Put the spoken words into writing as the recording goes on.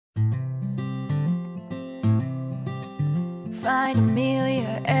Find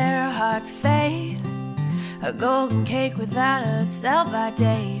Amelia Earhart's fate, a golden cake without a sell-by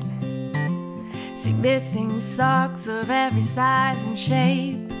date. See missing socks of every size and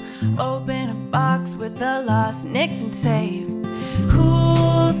shape. Open a box with the lost Nixon tape.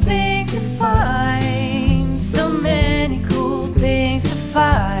 Cool things to find, so many cool things to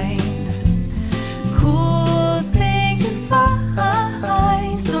find. Cool things to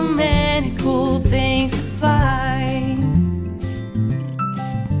find, so many cool things to find.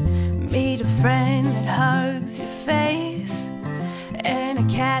 Meet a friend that hugs your face, and a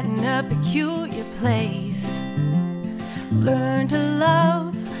cat in a peculiar place. Learn to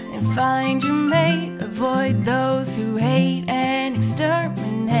love and find your mate. Avoid those who hate and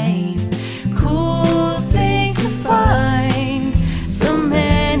exterminate. Cool things to find, so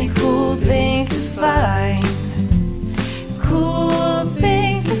many cool things to find. Cool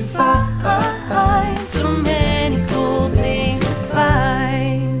things to find, so many cool things to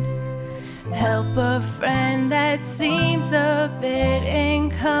find. Help a friend that seems a bit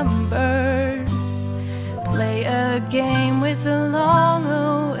encumbered. Play a game with a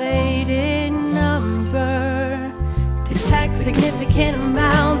long-awaited number. Detect significant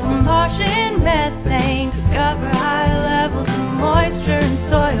amounts of Martian methane. Discover high levels of moisture in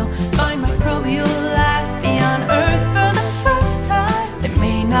soil. Find microbial life beyond Earth for the first time. They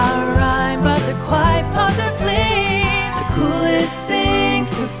may not rhyme, but they're quite possibly the coolest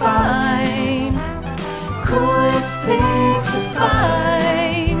things to find. Coolest things to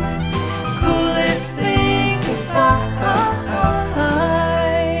find. Coolest things to find.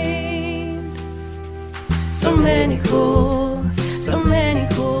 So many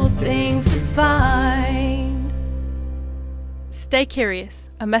cool things to find. Stay curious.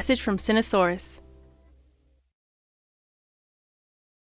 A message from Sinosaurus.